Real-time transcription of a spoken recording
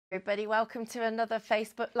Everybody, welcome to another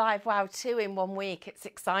Facebook Live. Wow, 2 in 1 week. It's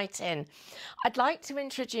exciting. I'd like to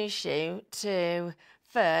introduce you to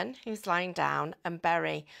Fern, who's lying down, and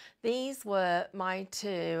Berry. These were my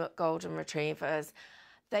 2 golden retrievers.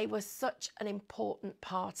 They were such an important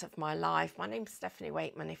part of my life. My name's Stephanie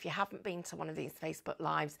Weightman. If you haven't been to one of these Facebook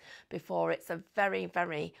Lives before, it's a very,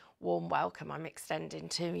 very warm welcome I'm extending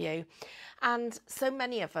to you. And so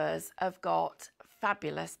many of us have got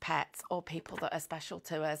fabulous pets or people that are special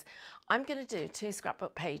to us. I'm going to do 2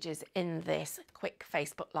 scrapbook pages in this quick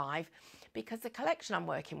Facebook Live because the collection I'm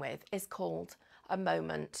working with is called A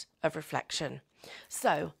Moment of Reflection.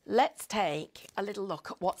 So let's take a little look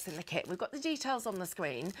at what's in the kit. We've got the details on the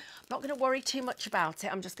screen. I'm not going to worry too much about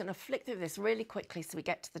it. I'm just going to flick through this really quickly so we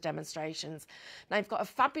get to the demonstrations. Now I've got a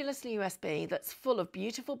fabulous USB that's full of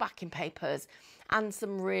beautiful backing papers and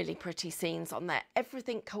some really pretty scenes on there.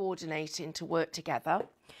 Everything coordinating to work together.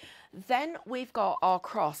 Then we've got our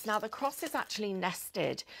cross. Now the cross is actually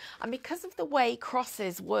nested, and because of the way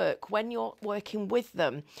crosses work when you're working with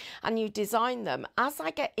them and you design them, as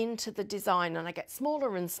I get into the design and I get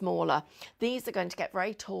smaller and smaller, these are going to get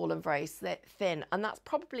very tall and very thin, and that's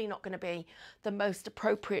probably not going to be the most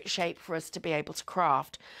appropriate shape for us to be able to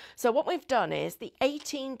craft. So what we've done is the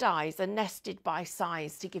 18 dies are nested by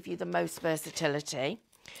size to give you the most versatility.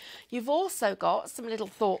 You've also got some little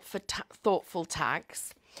thoughtful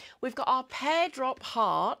tags. We've got our pear drop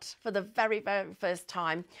heart for the very, very first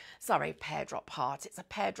time. Sorry, pear drop heart. It's a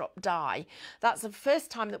pear drop die. That's the first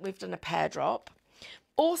time that we've done a pear drop.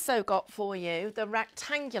 Also got for you the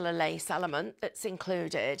rectangular lace element that's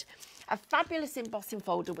included. A fabulous embossing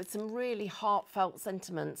folder with some really heartfelt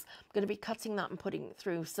sentiments. I'm going to be cutting that and putting it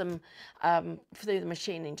through through the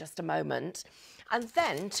machine in just a moment. And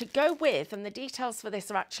then to go with, and the details for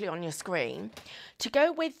this are actually on your screen, to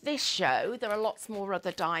go with this show, there are lots more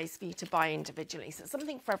other dies for you to buy individually. So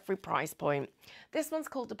something for every price point. This one's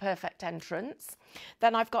called The Perfect Entrance.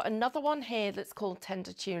 Then I've got another one here that's called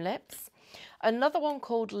Tender Tulips. Another one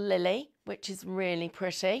called Lily, which is really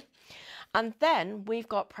pretty. And then we've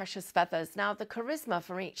got Precious Feathers. Now the charisma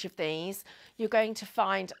for each of these, you're going to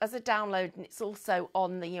find as a download, and it's also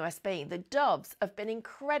on the USB. The doves have been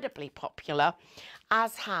incredibly popular,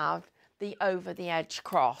 as have the Over the Edge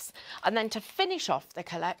cross. And then to finish off the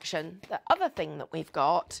collection, the other thing that we've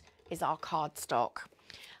got is our cardstock.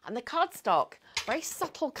 And the cardstock, very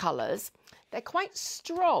subtle colours. They're quite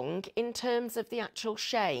strong in terms of the actual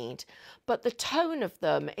shade, but the tone of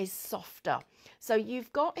them is softer. So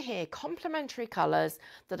you've got here complementary colours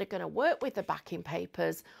that are going to work with the backing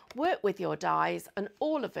papers, work with your dies, and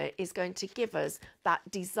all of it is going to give us that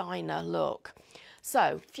designer look.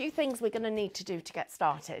 So a few things we're going to need to do to get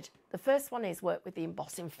started. The first one is work with the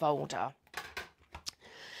embossing folder.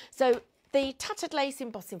 So the Tattered Lace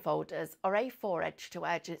embossing folders are A4 edge to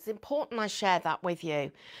edge. It's important I share that with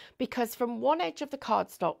you because from one edge of the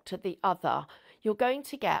cardstock to the other, you're going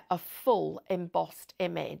to get a full embossed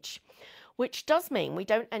image, which does mean we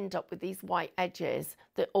don't end up with these white edges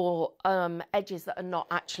or edges that are not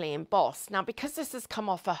actually embossed. Now, because this has come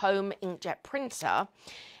off a home inkjet printer,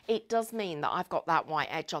 it does mean that I've got that white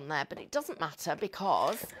edge on there, but it doesn't matter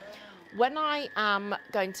because when I am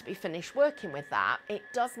going to be finished working with that, it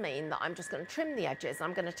does mean that I'm just going to trim the edges.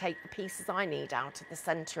 I'm going to take the pieces I need out of the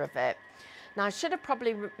centre of it. Now, I should have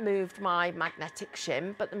probably removed my magnetic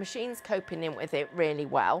shim, but the machine's coping in with it really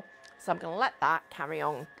well. So I'm going to let that carry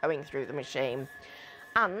on going through the machine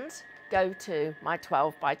and go to my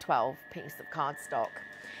 12 by 12 piece of cardstock.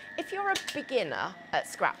 If you're a beginner at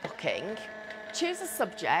scrapbooking, choose a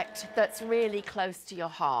subject that's really close to your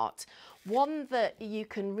heart. One that you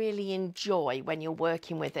can really enjoy when you're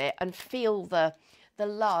working with it and feel the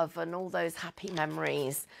love and all those happy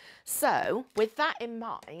memories. So with that in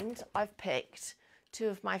mind, I've picked 2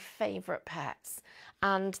 of my favourite pets,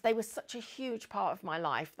 and they were such a huge part of my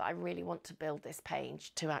life that I really want to build this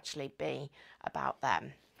page to actually be about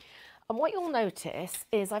them. And what you'll notice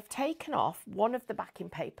is I've taken off one of the backing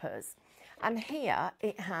papers, and here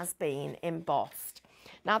it has been embossed.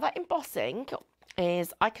 Now that embossing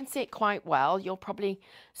is, I can see it quite well. You're probably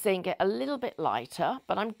seeing it a little bit lighter,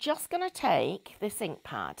 but I'm just going to take this ink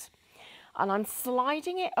pad and I'm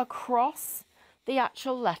sliding it across the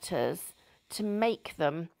actual letters to make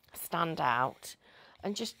them stand out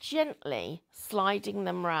and just gently sliding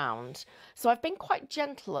them round. So I've been quite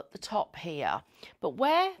gentle at the top here, but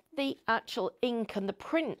where the actual ink and the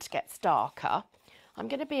print gets darker, I'm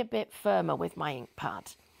going to be a bit firmer with my ink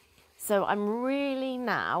pad. So I'm really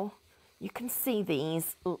now, you can see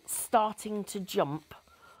these starting to jump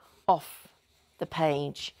off the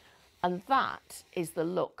page, and that is the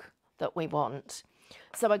look that we want.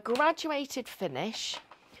 So a graduated finish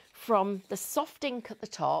from the soft ink at the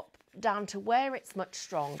top down to where it's much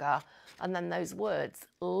stronger, and then those words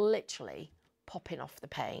literally popping off the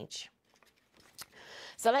page.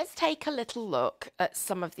 So let's take a little look at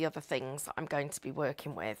some of the other things that I'm going to be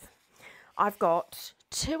working with. I've got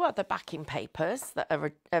 2 other backing papers that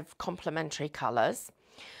are of complementary colours.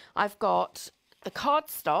 I've got the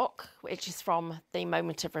cardstock, which is from the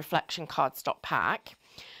Moment of Reflection cardstock pack.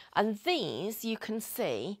 And these, you can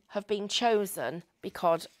see, have been chosen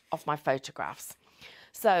because of my photographs.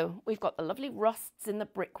 So we've got the lovely rusts in the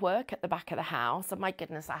brickwork at the back of the house. And my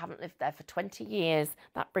goodness, I haven't lived there for 20 years.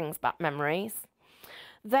 That brings back memories.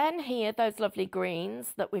 Then here, those lovely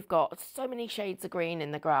greens that we've got so many shades of green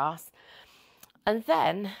in the grass. And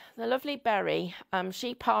then the lovely berry,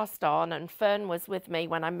 she passed on, and Fern was with me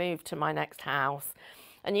when I moved to my next house.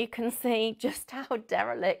 And you can see just how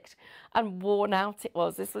derelict and worn out it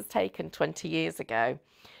was. This was taken 20 years ago.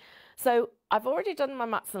 So I've already done my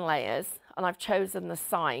mats and layers, and I've chosen the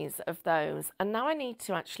size of those. And now I need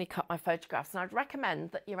to actually cut my photographs. And I'd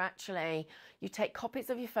recommend that you take copies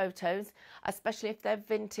of your photos, especially if they're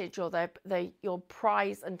vintage or they're your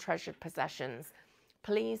prized and treasured possessions.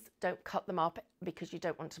 Please don't cut them up because you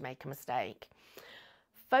don't want to make a mistake.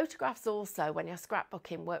 Photographs also, when you're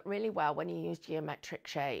scrapbooking, work really well when you use geometric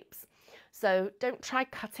shapes. So don't try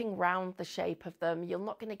cutting round the shape of them. You're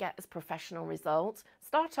not going to get as professional results.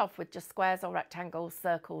 Start off with just squares or rectangles,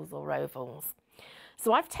 circles or ovals.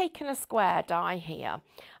 So I've taken a square die here,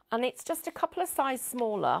 and it's just a couple of sizes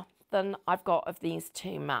smaller than I've got of these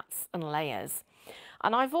 2 mats and layers.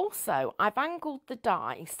 And I've angled the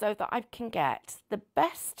die so that I can get the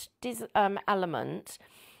best element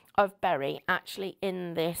of Berry actually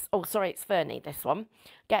in this. Oh, sorry, it's Fernie, this one.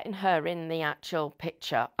 Getting her in the actual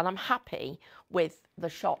picture. And I'm happy with the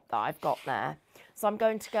shot that I've got there. So I'm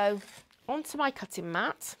going to go onto my cutting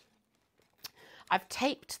mat. I've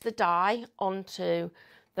taped the die onto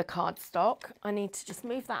the cardstock. I need to just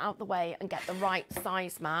move that out the way and get the right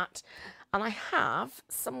size mat. And I have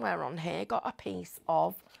somewhere on here got a piece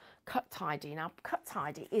of Cut Tidy. Now, Cut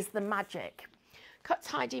Tidy is the magic. Cut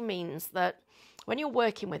Tidy means that when you're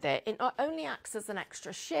working with it, it not only acts as an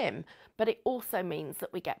extra shim, but it also means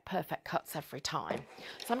that we get perfect cuts every time.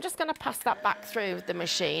 So I'm just going to pass that back through the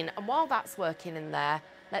machine. And while that's working in there,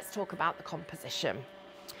 let's talk about the composition.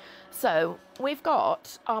 So we've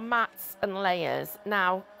got our mats and layers.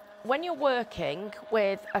 Now, when you're working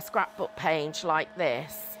with a scrapbook page like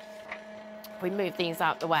this, we move these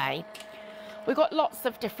out the way, we've got lots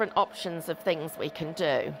of different options of things we can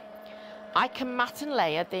do. I can mat and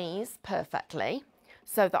layer these perfectly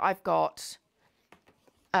so that I've got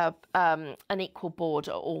an equal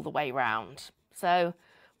border all the way round. So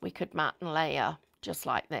we could mat and layer just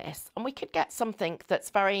like this, and we could get something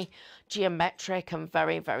that's very geometric and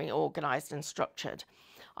very, very organised and structured.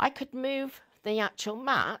 I could move the actual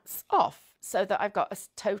mats off so that I've got a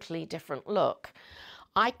totally different look.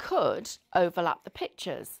 I could overlap the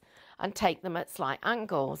pictures and take them at slight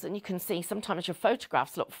angles, and you can see sometimes your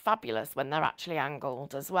photographs look fabulous when they're actually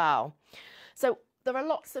angled as well. So there are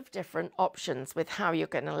lots of different options with how you're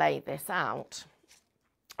going to lay this out.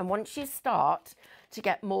 And once you start to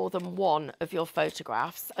get more than one of your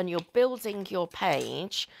photographs and you're building your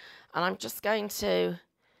page, and I'm just going to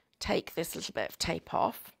take this little bit of tape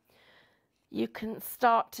off, you can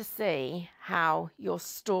start to see how your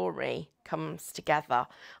story comes together.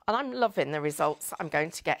 And I'm loving the results I'm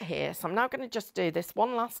going to get here. So I'm now going to just do this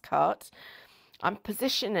one last cut. I'm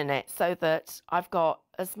positioning it so that I've got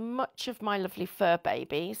as much of my lovely fur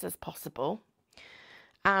babies as possible.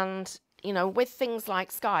 And, you know, with things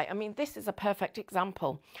like sky, I mean, this is a perfect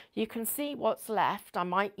example. You can see what's left. I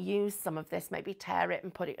might use some of this, maybe tear it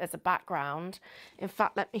and put it as a background. In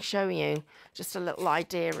fact, let me show you just a little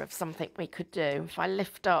idea of something we could do. If I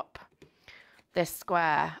lift up this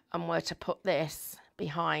square and were to put this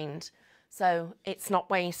behind, so it's not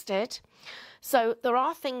wasted. So there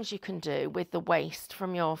are things you can do with the waste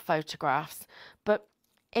from your photographs, but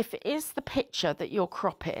if it is the picture that you're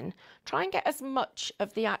cropping, try and get as much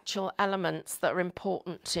of the actual elements that are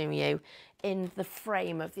important to you in the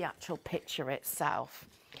frame of the actual picture itself.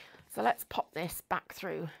 So let's pop this back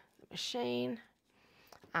through the machine,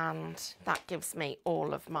 and that gives me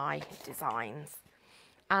all of my designs.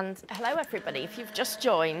 And hello everybody, if you've just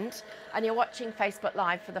joined and you're watching Facebook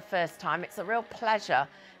Live for the first time, it's a real pleasure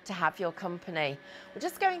to have your company. We're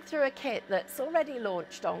just going through a kit that's already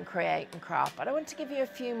launched on Create and Craft, but I want to give you a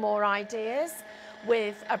few more ideas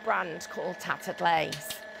with a brand called Tattered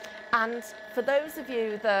Lace. And for those of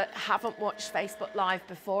you that haven't watched Facebook Live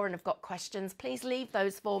before and have got questions, please leave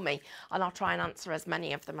those for me and I'll try and answer as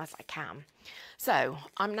many of them as I can. So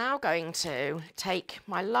I'm now going to take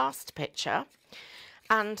my last picture,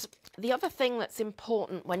 and the other thing that's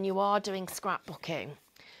important when you are doing scrapbooking,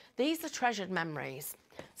 these are treasured memories.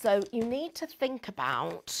 So you need to think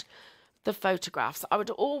about the photographs. I would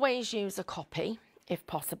always use a copy if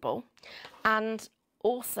possible, and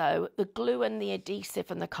also the glue and the adhesive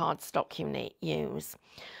and the cardstock you use.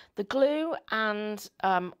 The glue and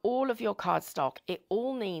all of your cardstock, it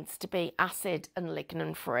all needs to be acid and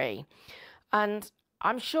lignin free. And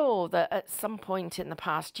I'm sure that at some point in the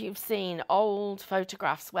past you've seen old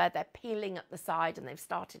photographs where they're peeling at the side and they've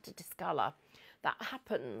started to discolour. That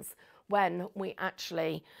happens when we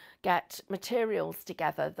actually get materials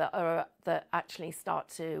together that actually start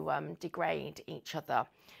to degrade each other.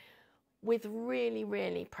 With really,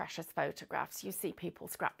 really precious photographs, you see people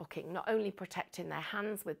scrapbooking, not only protecting their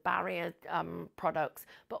hands with barrier products,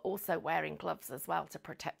 but also wearing gloves as well to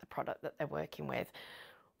protect the product that they're working with.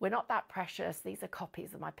 We're not that precious. These are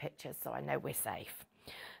copies of my pictures, so I know we're safe.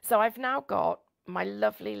 So I've now got my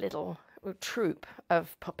lovely little troop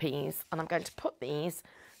of puppies, and I'm going to put these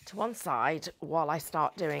to one side while I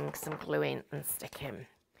start doing some gluing and sticking.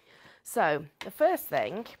 So the first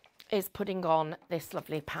thing is putting on this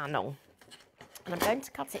lovely panel. And I'm going to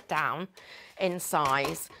cut it down in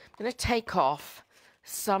size. I'm going to take off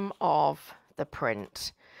some of the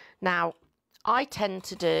print. Now, I tend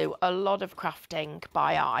to do a lot of crafting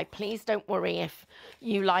by eye. Please don't worry if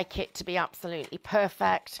you like it to be absolutely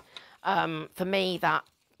perfect. For me,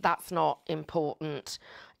 that's not important.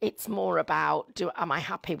 It's more about, am I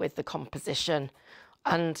happy with the composition?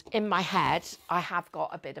 And in my head, I have got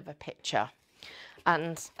a bit of a picture.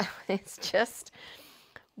 And it's just,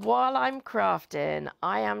 while I'm crafting,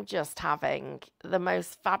 I am just having the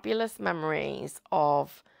most fabulous memories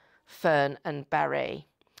of Fern and Berry.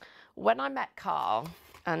 When I met Carl,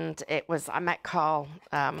 and I met Carl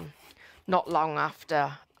not long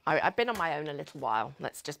after, I'd been on my own a little while,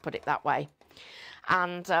 let's just put it that way.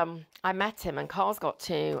 And I met him, and Carl's got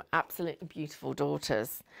two absolutely beautiful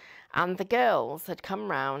daughters. And the girls had come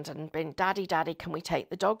round and been, Daddy, Daddy, can we take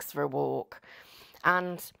the dogs for a walk?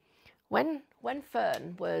 And when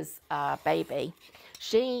Fern was a baby,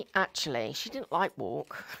 she didn't like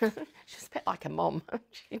walk. She was a bit like a mum.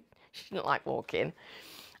 She didn't like walking.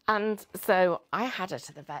 And so I had her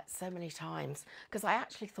to the vet so many times because I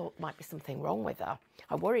actually thought there might be something wrong with her.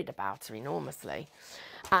 I worried about her enormously.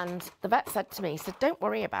 And the vet said to me, he said, don't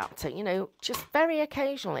worry about her. You know, just very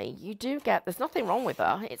occasionally you do get, there's nothing wrong with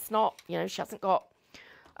her. It's not, you know, she hasn't got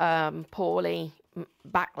poorly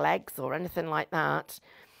back legs or anything like that.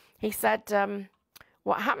 He said,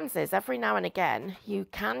 what happens is every now and again you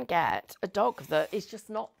can get a dog that is just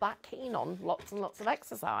not that keen on lots and lots of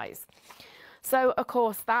exercise. So of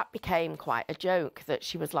course that became quite a joke that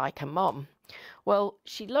she was like a mum. Well,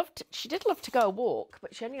 she did love to go a walk,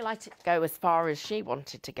 but she only liked it to go as far as she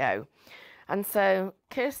wanted to go. And so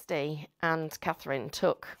Kirsty and Catherine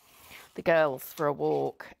took the girls for a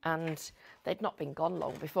walk, and they'd not been gone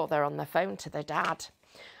long before they're on their phone to their dad.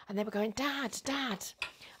 And they were going, Dad,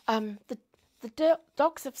 the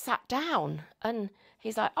dogs have sat down. And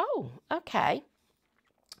he's like, oh, okay.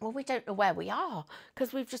 Well, we don't know where we are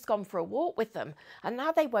because we've just gone for a walk with them and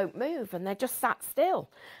now they won't move and they're just sat still.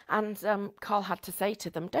 And Carl had to say to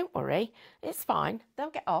them, don't worry, it's fine. They'll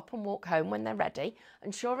get up and walk home when they're ready.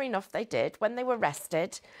 And sure enough, they did. When they were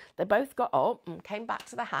rested, they both got up and came back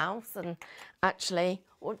to the house, and actually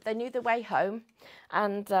they knew the way home.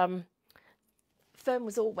 And Fern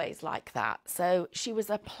was always like that. So she was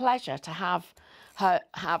a pleasure to have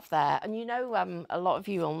there. And you know, a lot of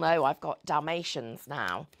you will know I've got Dalmatians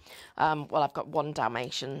now. Well, I've got one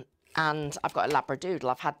Dalmatian and I've got a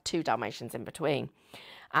Labradoodle. I've had two Dalmatians in between.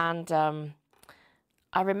 And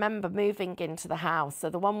I remember moving into the house.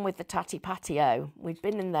 So the one with the tatty patio, we'd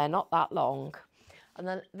been in there not that long. And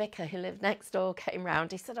the vicar who lived next door came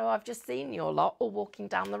round. He said, oh, I've just seen your lot all walking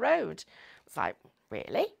down the road. I was like,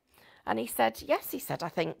 really? And he said, yes, he said, I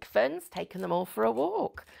think Fern's taken them all for a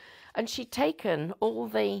walk. And she'd taken all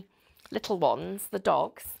the little ones, the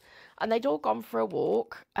dogs, and they'd all gone for a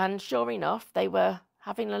walk. And sure enough, they were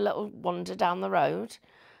having a little wander down the road.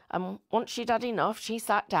 And once she'd had enough, she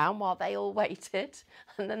sat down while they all waited.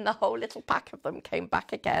 And then the whole little pack of them came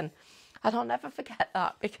back again. And I'll never forget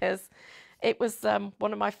that because it was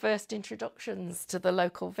one of my first introductions to the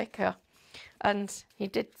local vicar. And he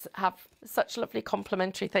did have such lovely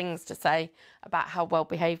complimentary things to say about how well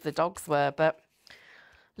behaved the dogs were. But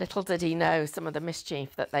little did he know some of the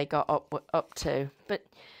mischief that they got up to. But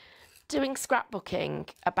Doing scrapbooking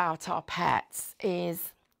about our pets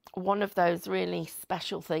is one of those really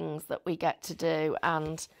special things that we get to do,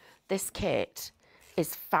 and this kit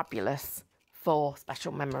is fabulous for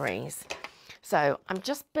special memories. So I'm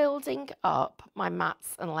just building up my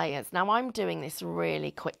mats and layers. Now I'm doing this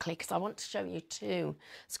really quickly because I want to show you 2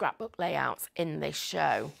 scrapbook layouts in this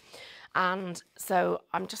show. And so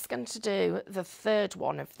I'm just going to do the 3rd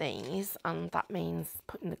one of these, and that means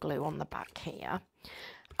putting the glue on the back here.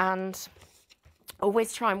 And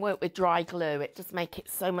always try and work with dry glue. It does make it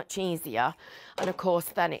so much easier. And of course,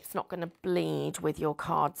 then it's not going to bleed with your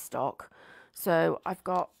cardstock. So I've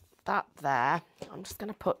got that there. I'm just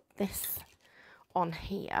going to put this on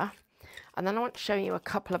here. And then I want to show you a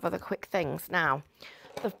couple of other quick things. Now,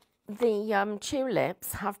 the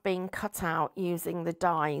tulips have been cut out using the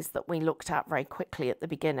dies that we looked at very quickly at the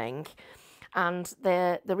beginning. And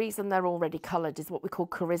the reason they're already coloured is what we call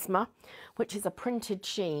charisma, which is a printed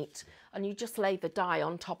sheet, and you just lay the die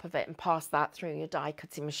on top of it and pass that through your die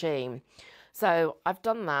cutting machine. So I've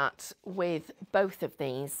done that with both of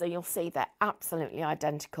these, so you'll see they're absolutely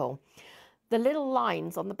identical. The little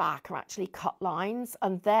lines on the back are actually cut lines,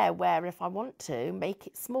 and they're where, if I want to make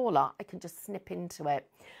it smaller, I can just snip into it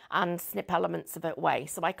and snip elements of it away.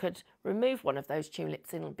 So I could remove one of those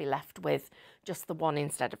tulips and be left with just the one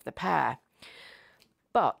instead of the pair.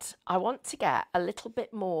 But I want to get a little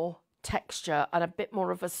bit more texture and a bit more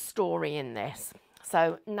of a story in this.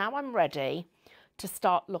 So now I'm ready to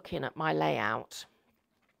start looking at my layout.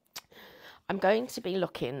 I'm going to be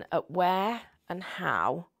looking at where and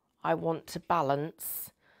how I want to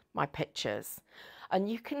balance my pictures. And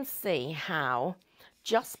you can see how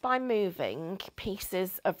just by moving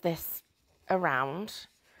pieces of this around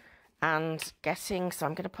and getting, so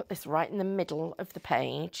I'm going to put this right in the middle of the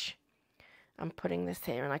page. I'm putting this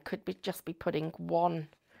here, and I could just be putting one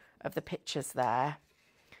of the pictures there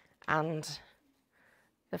and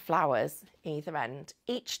the flowers either end.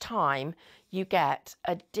 Each time you get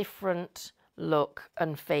a different look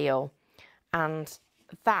and feel, and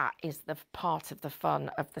that is the part of the fun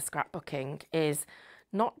of the scrapbooking, is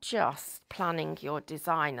not just planning your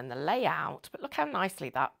design and the layout, but look how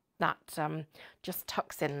nicely that just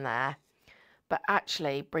tucks in there, but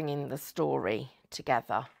actually bringing the story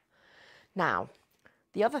together. Now,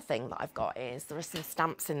 the other thing that I've got is there are some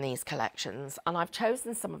stamps in these collections, and I've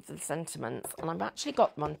chosen some of the sentiments, and I've actually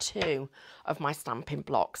got them on 2 of my stamping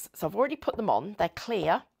blocks. So I've already put them on, they're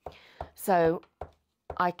clear, so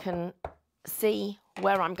I can see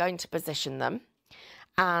where I'm going to position them.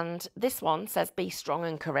 And this one says be strong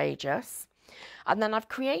and courageous. And then I've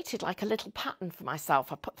created like a little pattern for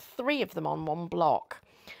myself. I put 3 of them on one block.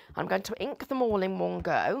 I'm going to ink them all in one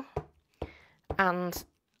go. And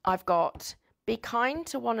I've got be kind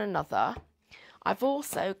to one another. I've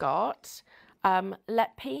also got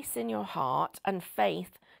let peace in your heart and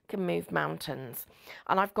faith can move mountains.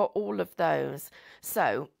 And I've got all of those.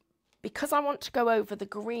 So because I want to go over the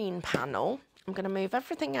green panel, I'm going to move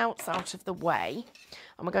everything else out of the way,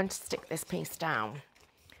 and we're going to stick this piece down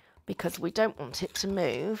because we don't want it to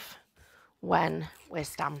move when we're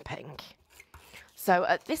stamping. So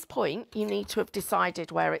at this point, you need to have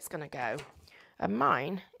decided where it's going to go. And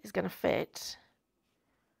mine is going to fit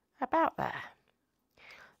about there.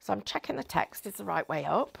 So I'm checking the text is the right way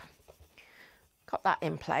up. Got that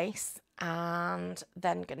in place, and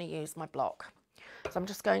then going to use my block. So I'm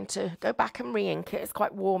just going to go back and re-ink it. It's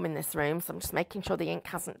quite warm in this room, so I'm just making sure the ink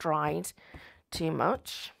hasn't dried too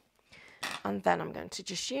much. And then I'm going to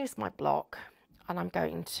just use my block, and I'm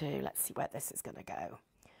going to, let's see where this is going to go.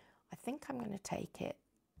 I think I'm going to take it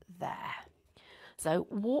there. So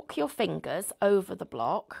walk your fingers over the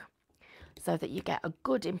block so that you get a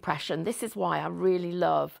good impression. This is why I really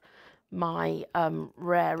love my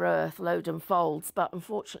rare earth load and folds, but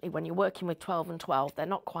unfortunately when you're working with 12 and 12, they're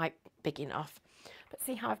not quite big enough. But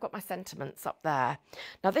see how I've got my sentiments up there.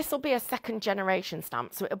 Now this will be a 2nd generation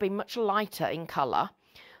stamp, so it'll be much lighter in colour,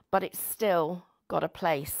 but it's still got a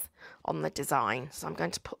place on the design. So I'm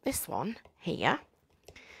going to put this one here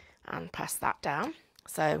and pass that down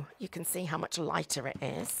so you can see how much lighter it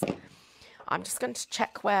is. I'm just going to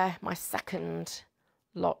check where my 2nd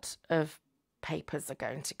lot of papers are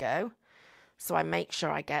going to go, so I make sure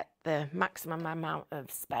I get the maximum amount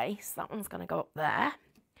of space. That one's going to go up there.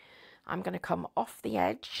 I'm going to come off the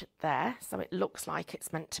edge there so it looks like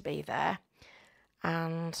it's meant to be there,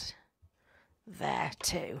 and there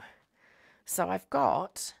too. So I've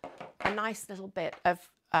got a nice little bit of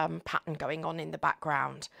pattern going on in the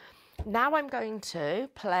background. Now I'm going to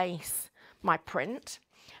place my print,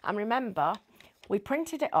 and remember we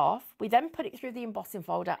printed it off, we then put it through the embossing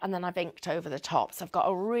folder, and then I've inked over the top. So I've got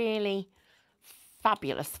a really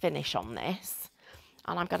fabulous finish on this.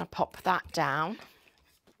 And I'm going to pop that down.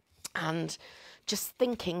 And just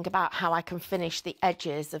thinking about how I can finish the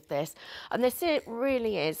edges of this. And this it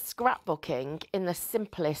really is scrapbooking in the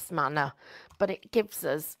simplest manner, but it gives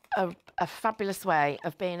us a fabulous way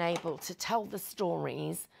of being able to tell the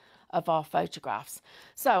stories of our photographs.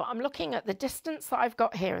 So I'm looking at the distance that I've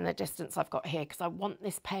got here and the distance I've got here because I want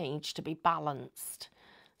this page to be balanced.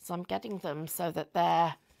 So I'm getting them so that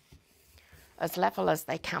they're as level as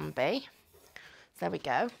they can be. So there we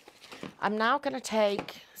go. I'm now going to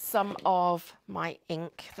take some of my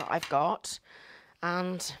ink that I've got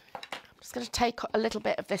and I'm just going to take a little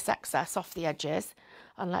bit of this excess off the edges,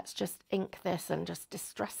 and let's just ink this and just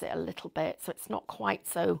distress it a little bit so it's not quite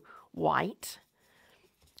so white.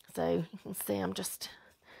 So you can see I'm just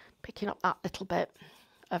picking up that little bit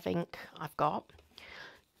of ink I've got.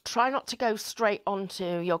 Try not to go straight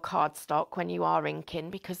onto your cardstock when you are inking,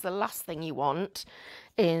 because the last thing you want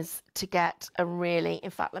is to get a really, in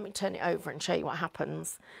fact, let me turn it over and show you what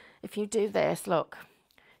happens. If you do this, look,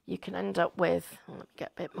 you can end up with, let me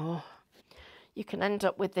get a bit more. You can end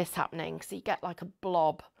up with this happening. So you get like a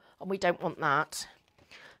blob, and we don't want that.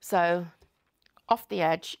 So off the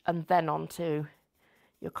edge and then onto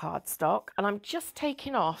your cardstock. And I'm just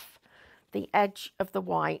taking off the edge of the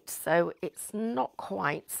white so it's not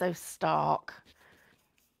quite so stark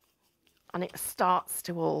and it starts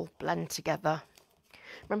to all blend together.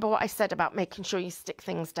 Remember what I said about making sure you stick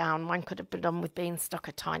things down? Mine could have been done with being stuck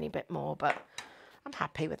a tiny bit more, but I'm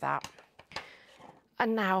happy with that.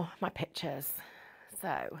 And now my pictures.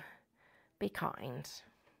 So be kind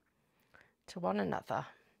to one another.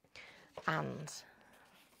 And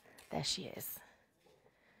there she is,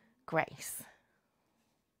 Grace.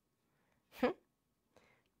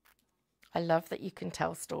 I love that you can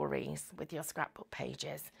tell stories with your scrapbook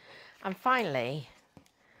pages. And finally,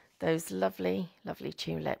 those lovely, lovely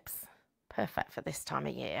tulips. Perfect for this time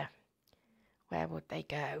of year. Where would they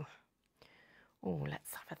go? Oh,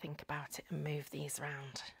 let's have a think about it and move these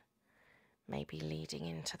around. Maybe leading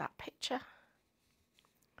into that picture.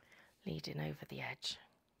 Leading over the edge.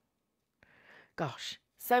 Gosh,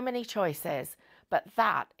 so many choices, but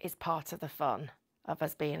that is part of the fun of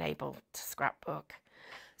us being able to scrapbook.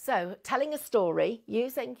 So telling a story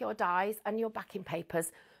using your dies and your backing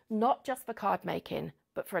papers, not just for card making,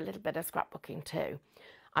 but for a little bit of scrapbooking too.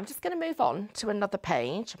 I'm just going to move on to another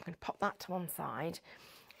page. I'm going to pop that to one side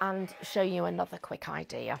and show you another quick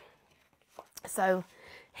idea. So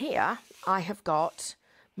here I have got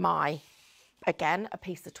my, again, a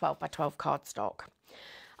piece of 12 by 12 cardstock.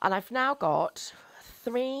 And I've now got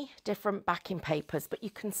 3 different backing papers, but you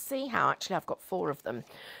can see how, actually I've got 4 of them.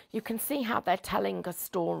 You can see how they're telling a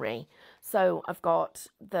story. So I've got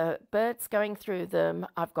the birds going through them,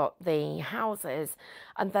 I've got the houses,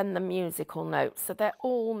 and then the musical notes. So they're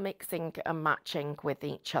all mixing and matching with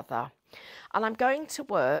each other. And I'm going to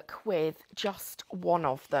work with just one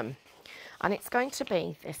of them. And it's going to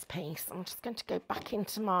be this piece. I'm just going to go back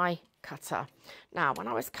into my cutter. Now, when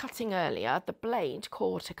I was cutting earlier, the blade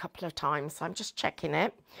caught a couple of times, so I'm just checking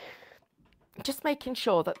it. Just making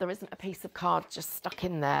sure that there isn't a piece of card just stuck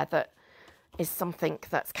in there that is something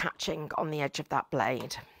that's catching on the edge of that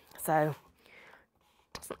blade. So,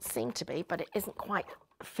 doesn't seem to be, but it isn't quite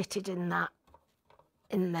fitted in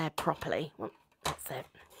there properly. Well, that's it.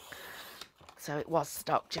 So it was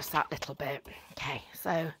stuck just that little bit. Okay,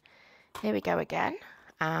 so here we go again,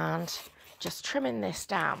 and just trimming this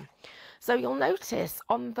down. So you'll notice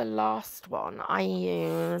on the last one I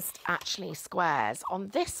used actually squares. On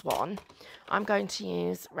this one I'm going to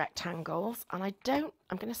use rectangles, and I'm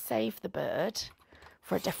going to save the bird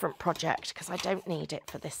for a different project because I don't need it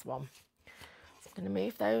for this one. So I'm going to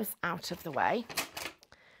move those out of the way,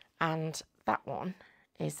 and that one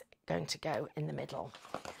is going to go in the middle.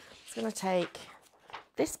 I'm going to take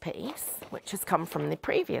this piece, which has come from the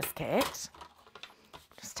previous kit,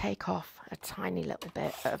 just take off a tiny little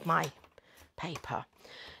bit of my paper.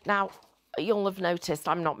 Now, you'll have noticed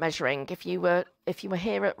I'm not measuring. If you were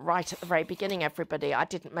here right at the very beginning, everybody, I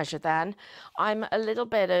didn't measure then. I'm a little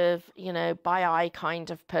bit of, you know, by eye kind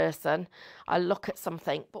of person. I look at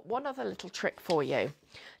something, but one other little trick for you.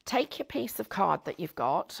 Take your piece of card that you've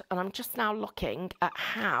got, and I'm just now looking at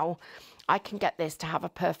how I can get this to have a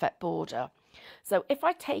perfect border. So if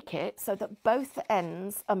I take it so that both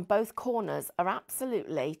ends and both corners are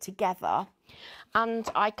absolutely together, and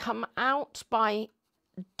I come out by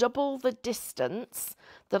double the distance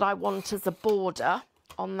that I want as a border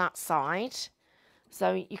on that side,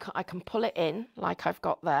 so I can pull it in like I've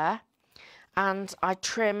got there, and I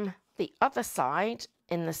trim the other side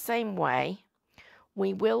in the same way,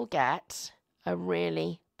 we will get a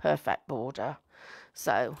really perfect border.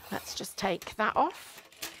 So let's just take that off,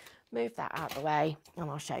 move that out of the way, and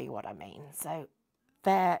I'll show you what I mean. So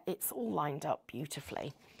there, it's all lined up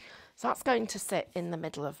beautifully. So that's going to sit in the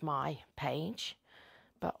middle of my page,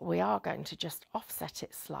 but we are going to just offset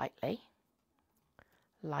it slightly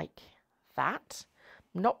like that.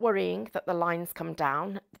 I'm not worrying that the lines come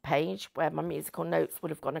down the page where my musical notes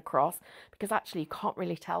would have gone across, because actually you can't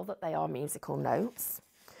really tell that they are musical notes.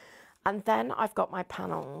 And then I've got my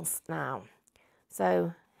panels now.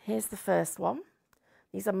 So here's the first one.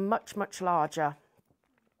 These are much, much larger.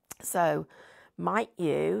 So might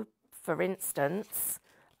you, for instance,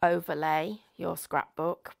 overlay your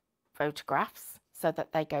scrapbook photographs so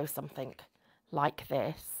that they go something like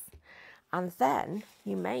this. And then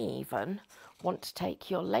you may even want to take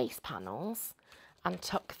your lace panels and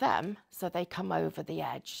tuck them so they come over the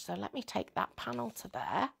edge. So let me take that panel to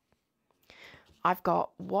there. I've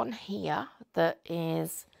got one here that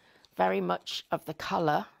is very much of the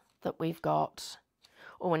colour that we've got.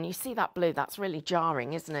 Oh, when you see that blue, that's really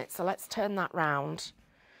jarring, isn't it? So let's turn that round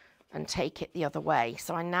and take it the other way.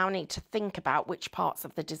 So I now need to think about which parts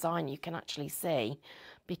of the design you can actually see,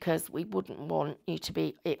 because we wouldn't want it to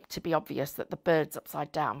be obvious that the bird's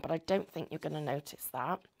upside down, but I don't think you're going to notice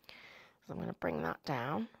that. So I'm going to bring that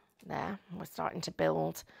down there. We're starting to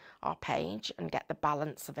build our page and get the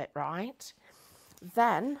balance of it right.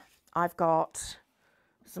 Then I've got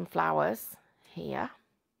some flowers here.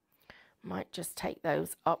 Might just take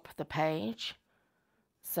those up the page.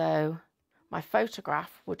 So my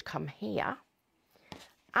photograph would come here.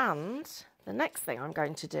 And the next thing I'm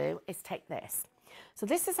going to do is take this. So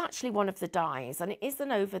this is actually one of the dies, and it is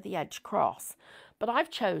an over the edge cross, but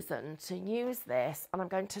I've chosen to use this and I'm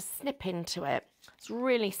going to snip into it. It's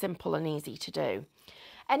really simple and easy to do.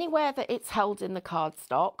 Anywhere that it's held in the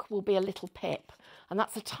cardstock will be a little pip, and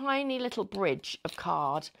that's a tiny little bridge of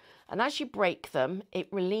card. And as you break them, it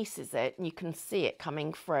releases it and you can see it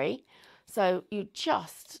coming free. So you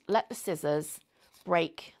just let the scissors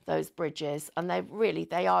break those bridges, and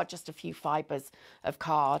they are just a few fibres of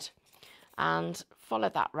card, and follow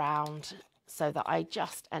that round so that I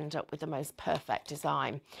just end up with the most perfect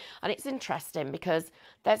design. And it's interesting because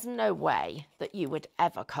there's no way that you would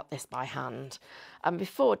ever cut this by hand. And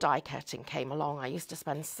before die cutting came along, I used to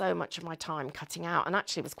spend so much of my time cutting out, and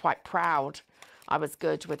actually was quite proud I was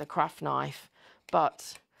good with a craft knife.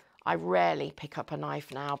 But I rarely pick up a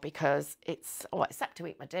knife now because it's, except to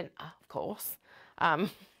eat my dinner, of course. I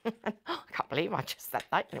can't believe I just said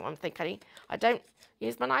that. Anyone think I don't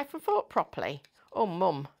use my knife and fork properly? Oh,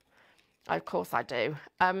 mum. Of course I do.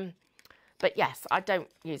 But yes, I don't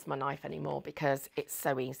use my knife anymore because it's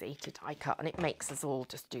so easy to die cut, and it makes us all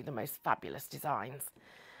just do the most fabulous designs.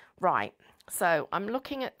 Right, so I'm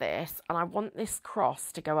looking at this, and I want this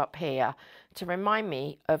cross to go up here to remind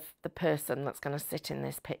me of the person that's going to sit in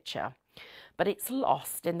this picture. But it's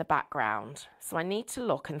lost in the background, so I need to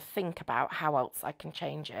look and think about how else I can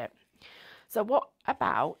change it. So what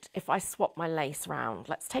about if I swap my lace round?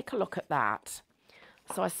 Let's take a look at that.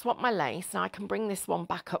 So I swap my lace, and I can bring this one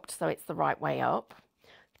back up so it's the right way up.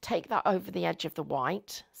 Take that over the edge of the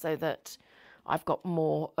white so that I've got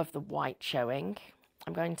more of the white showing.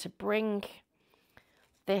 I'm going to bring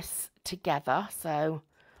this together so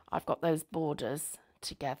I've got those borders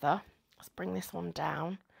together. Let's bring this one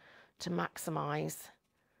down to maximise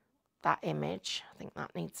that image. I think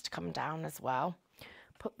that needs to come down as well.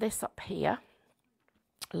 Put this up here,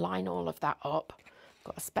 line all of that up.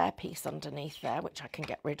 Got a spare piece underneath there which I can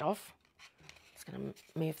get rid of. Just going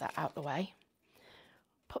to move that out the way.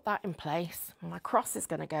 Put that in place. My cross is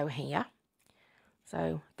going to go here.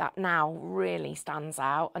 So that now really stands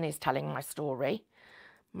out and is telling my story.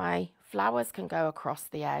 My flowers can go across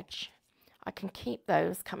the edge. I can keep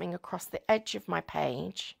those coming across the edge of my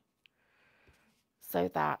page so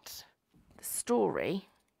that the story...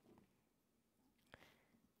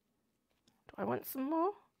 Do I want some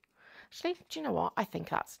more? Actually, do you know what? I think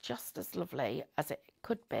that's just as lovely as it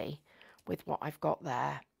could be with what I've got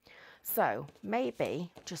there. So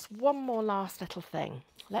maybe just one more last little thing.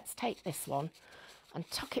 Let's take this one and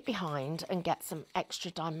tuck it behind and get some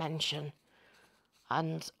extra dimension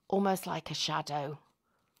and almost like a shadow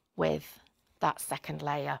with that second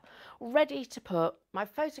layer. Ready to put my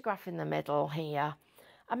photograph in the middle here,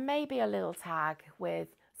 and maybe a little tag with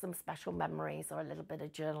some special memories or a little bit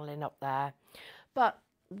of journaling up there. But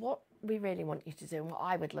what we really want you to do, and what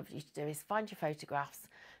I would love you to do, is find your photographs,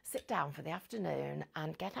 sit down for the afternoon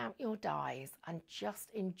and get out your dies and just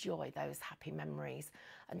enjoy those happy memories.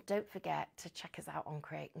 And don't forget to check us out on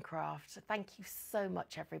Create and Craft. So thank you so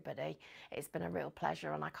much, everybody. It's been a real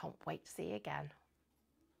pleasure, and I can't wait to see you again.